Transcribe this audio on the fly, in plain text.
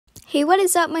Hey, what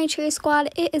is up, my cheer squad?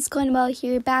 It is Glenwell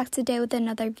here, back today with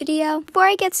another video. Before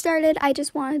I get started, I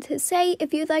just wanted to say,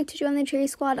 if you'd like to join the cheer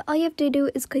squad, all you have to do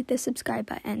is click the subscribe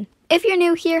button. If you're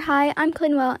new here, hi, I'm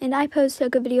Glenwell, and I post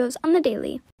Toca videos on the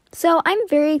daily. So I'm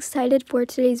very excited for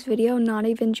today's video, not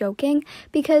even joking,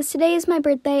 because today is my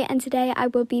birthday, and today I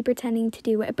will be pretending to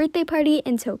do a birthday party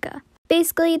in Toca.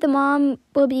 Basically, the mom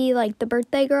will be like the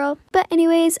birthday girl. But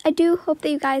anyways, I do hope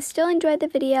that you guys still enjoyed the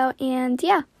video, and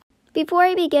yeah. Before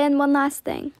I begin, one last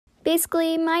thing.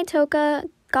 Basically, my Toca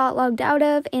got logged out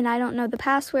of, and I don't know the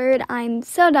password. I'm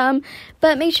so dumb.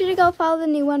 But make sure to go follow the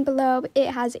new one below.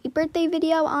 It has a birthday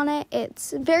video on it.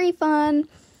 It's very fun.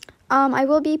 I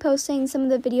will be posting some of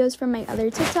the videos from my other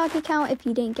TikTok account if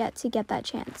you didn't get that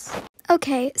chance.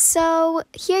 Okay, so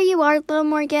here you are, little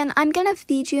Morgan. I'm gonna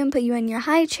feed you and put you in your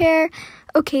high chair.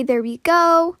 Okay, there we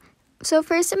go. So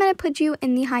first I'm going to put you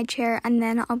in the high chair, and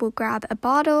then I will grab a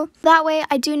bottle. That way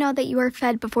I do know that you are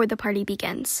fed before the party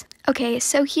begins. Okay,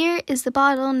 so here is the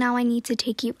bottle. Now I need to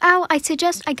take you out. I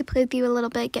suggest I could play with you a little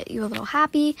bit, get you a little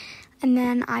happy, and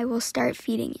then I will start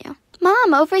feeding you.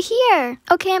 Mom, over here.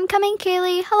 Okay, I'm coming,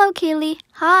 Kaylee. Hello, Kaylee.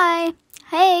 Hi.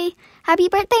 Hey. Happy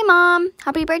birthday, Mom.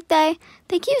 Happy birthday.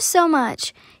 Thank you so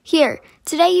much. Here,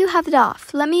 today you have it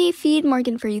off. Let me feed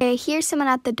Morgan for you. Okay, here's someone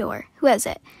at the door. Who is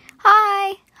it?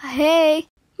 Hi. Hey.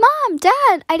 Mom,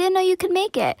 Dad, I didn't know you could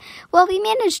make it. Well, we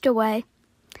managed a way.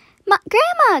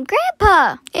 Grandma,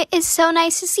 Grandpa, it is so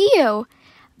nice to see you.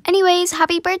 Anyways,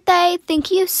 happy birthday.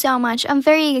 Thank you so much. I'm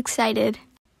very excited.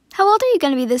 How old are you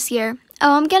going to be this year?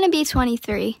 Oh, I'm going to be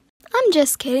 23. I'm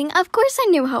just kidding. Of course I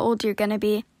knew how old you're going to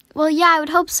be. Well, yeah, I would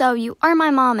hope so. You are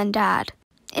my mom and dad.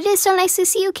 It is so nice to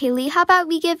see you, Kaylee. How about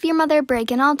we give your mother a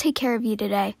break and I'll take care of you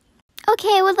today?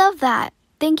 Okay, I would love that.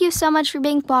 Thank you so much for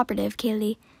being cooperative,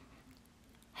 Kaylee.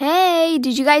 Hey,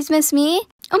 did you guys miss me?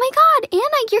 Oh my god,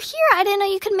 Anna, you're here. I didn't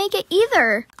know you could make it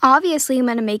either. Obviously, I'm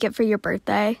going to make it for your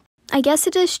birthday. I guess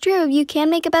it is true. You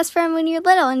can make a best friend when you're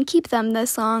little and keep them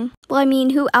this long. Well, I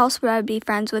mean, who else would I be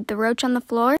friends with? The roach on the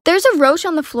floor? There's a roach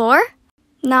on the floor?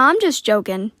 Nah, I'm just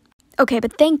joking. Okay,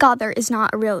 but thank God there is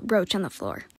not a real roach on the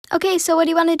floor. Okay, so what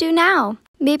do you want to do now?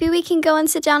 Maybe we can go and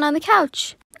sit down on the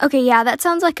couch. Okay, yeah, that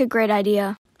sounds like a great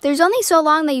idea. There's only so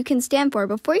long that you can stand for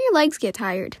before your legs get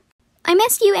tired. I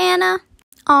missed you, Anna.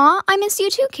 Aw, I missed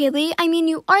you too, Kaylee. I mean,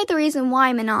 you are the reason why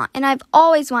I'm an aunt, and I've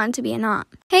always wanted to be an aunt.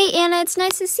 Hey, Anna, it's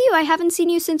nice to see you. I haven't seen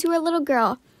you since you were a little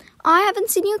girl. Aw, I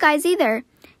haven't seen you guys either.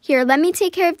 Here, let me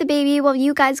take care of the baby while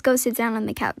you guys go sit down on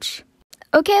the couch.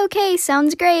 Okay,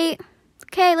 sounds great.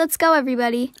 Okay, let's go,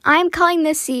 everybody. I'm calling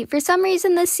this seat. For some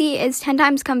reason, this seat is 10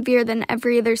 times comfier than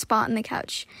every other spot on the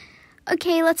couch.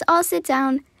 Okay, let's all sit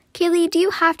down. Kaylee, do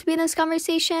you have to be in this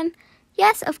conversation?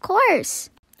 Yes, of course.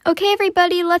 Okay,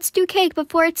 everybody, let's do cake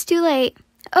before it's too late.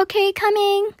 Okay,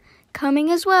 coming.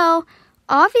 Coming as well.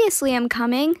 Obviously, I'm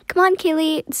coming. Come on,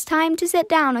 Kaylee, it's time to sit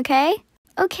down, okay?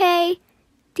 Okay.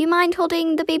 Do you mind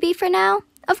holding the baby for now?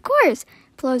 Of course.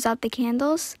 Blows out the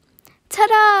candles.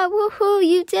 Ta-da! Woohoo,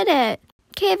 you did it.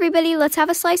 Okay, everybody, let's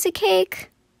have a slice of cake.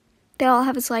 They all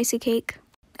have a slice of cake.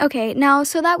 Okay, now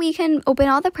so that we can open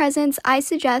all the presents, I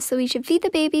suggest that we should feed the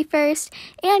baby first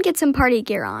and get some party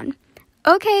gear on.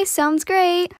 Okay, sounds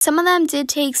great. Some of them did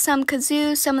take some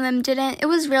kazoos, some of them didn't. It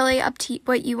was really up to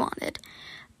what you wanted.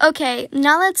 Okay,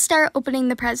 now let's start opening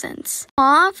the presents.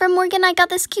 Aw, from Morgan I got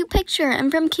this cute picture,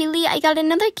 and from Kaylee I got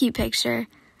another cute picture.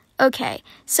 Okay,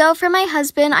 so for my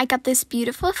husband I got this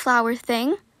beautiful flower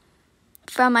thing.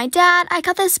 From my dad I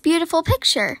got this beautiful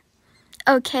picture.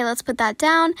 Okay, let's put that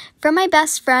down. From my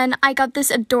best friend I got this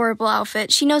adorable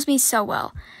outfit. She knows me so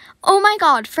well. Oh my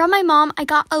god, from my mom, I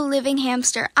got a living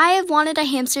hamster. I have wanted a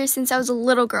hamster since I was a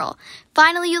little girl.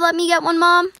 Finally, you let me get one,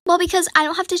 Mom? Well, because I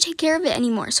don't have to take care of it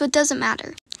anymore, so it doesn't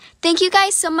matter. Thank you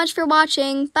guys so much for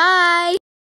watching. Bye!